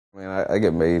I mean, I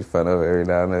get made fun of every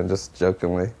now and then, just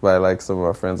jokingly, by like some of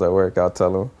my friends at work. I'll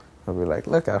tell them, I'll be like,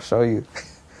 look, I'll show you.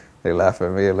 They laugh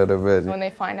at me a little bit. When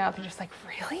they find out, they're just like,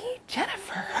 really?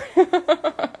 Jennifer?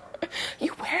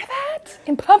 You wear that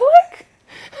in public?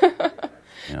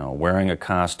 You know, wearing a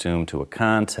costume to a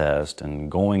contest and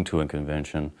going to a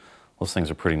convention, those things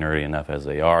are pretty nerdy enough as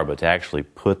they are, but to actually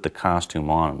put the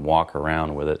costume on and walk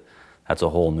around with it, that's a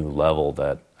whole new level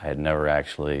that I had never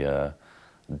actually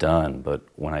done. But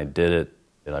when I did it,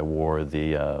 I wore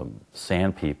the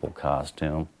Sand People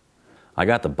costume. I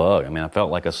got the bug. I mean, I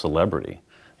felt like a celebrity,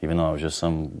 even though I was just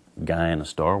some guy in a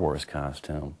Star Wars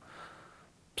costume.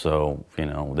 So, you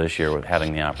know, this year with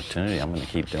having the opportunity, I'm going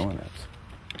to keep doing this.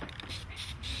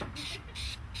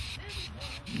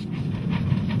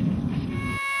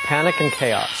 Panic and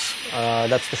chaos.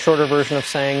 That's the shorter version of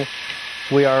saying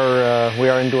we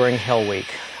are enduring Hell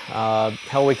Week.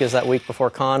 Hell Week is that week before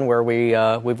Con where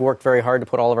we've worked very hard to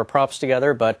put all of our props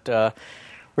together, but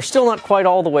we're still not quite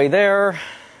all the way there,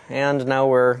 and now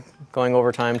we're going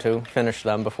overtime to finish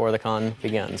them before the Con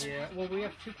begins. Yeah, well, we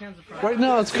have 2 cans of props. Right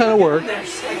now it's kind of work,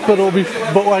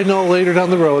 but I know later down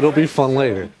the road it'll be fun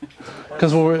later,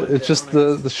 because it's just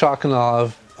the shock and awe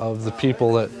of the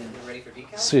people that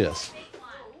see us.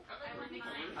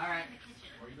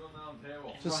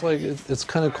 Just like it's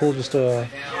kind of cool just to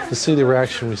see the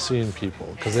reaction we see in people,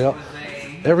 because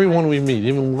everyone we meet,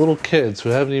 even little kids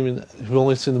who've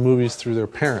only seen the movies through their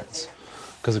parents,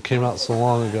 because it came out so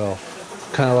long ago,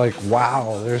 kind of like,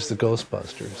 wow, there's the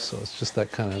Ghostbusters. So it's just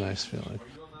that kind of nice feeling.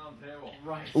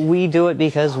 We do it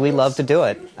because we love to do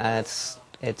it. That's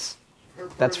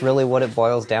really what it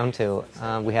boils down to.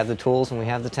 We have the tools and we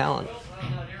have the talent.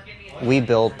 We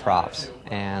build props,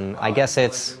 and I guess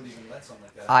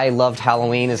I loved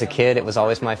Halloween as a kid. It was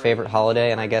always my favorite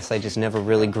holiday, and I guess I just never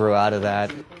really grew out of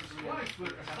that.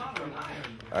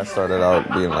 I started out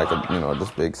being like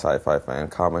this big sci-fi fan,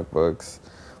 comic books,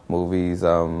 movies,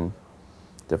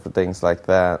 different things like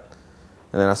that.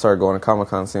 And then I started going to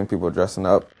Comic-Con, seeing people dressing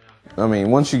up. I mean,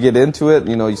 once you get into it,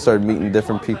 you start meeting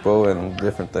different people and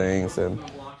different things, and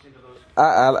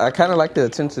I kind of like the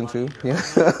attention too.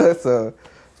 So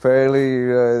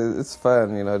apparently it's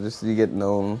fun, just you get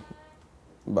known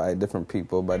by different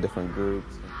people, by different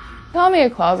groups. Call me a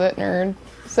closet nerd,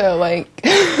 so like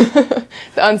the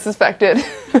unsuspected.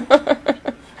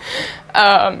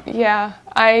 Yeah,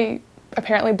 I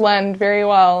apparently blend very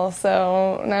well,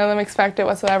 so none of them expect it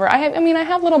whatsoever. I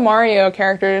have little Mario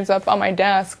characters up on my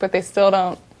desk, but they still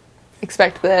don't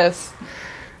expect this.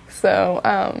 So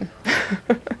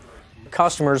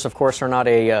Costumers, of course, are not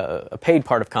a paid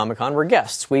part of Comic-Con. We're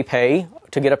guests. We pay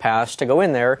to get a pass to go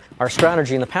in there. Our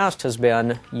strategy in the past has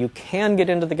been you can get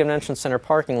into the convention center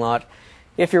parking lot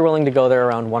if you're willing to go there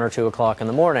around 1 or 2 o'clock in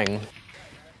the morning.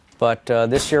 But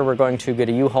this year we're going to get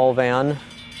a U-Haul van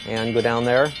and go down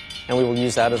there, and we will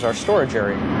use that as our storage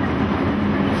area.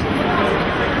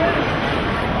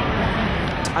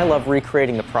 I love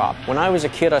recreating the prop. When I was a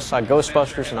kid, I saw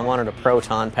Ghostbusters and I wanted a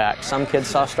proton pack. Some kids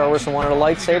saw Star Wars and wanted a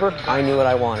lightsaber. I knew what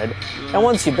I wanted. And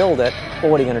once you build it,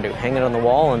 well, what are you going to do? Hang it on the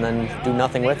wall and then do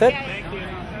nothing with it?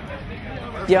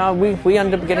 Yeah, we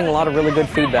end up getting a lot of really good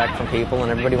feedback from people, and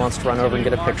everybody wants to run over and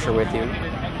get a picture with you.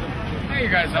 There you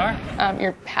guys are.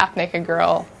 You're half-naked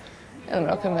girl in the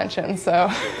middle of convention,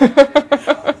 so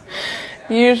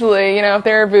usually, if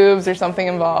there are boobs or something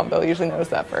involved, they'll usually notice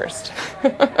that first.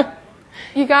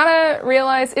 You gotta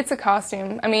realize it's a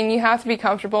costume. I mean, you have to be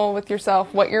comfortable with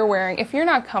yourself, what you're wearing. If you're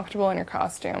not comfortable in your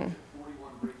costume,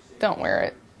 don't wear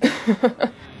it.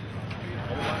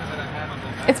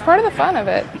 It's part of the fun of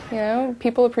it,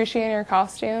 people appreciating your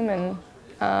costume and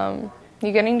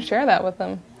you getting to share that with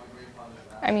them.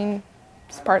 I mean,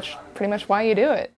 it's pretty much why you do it.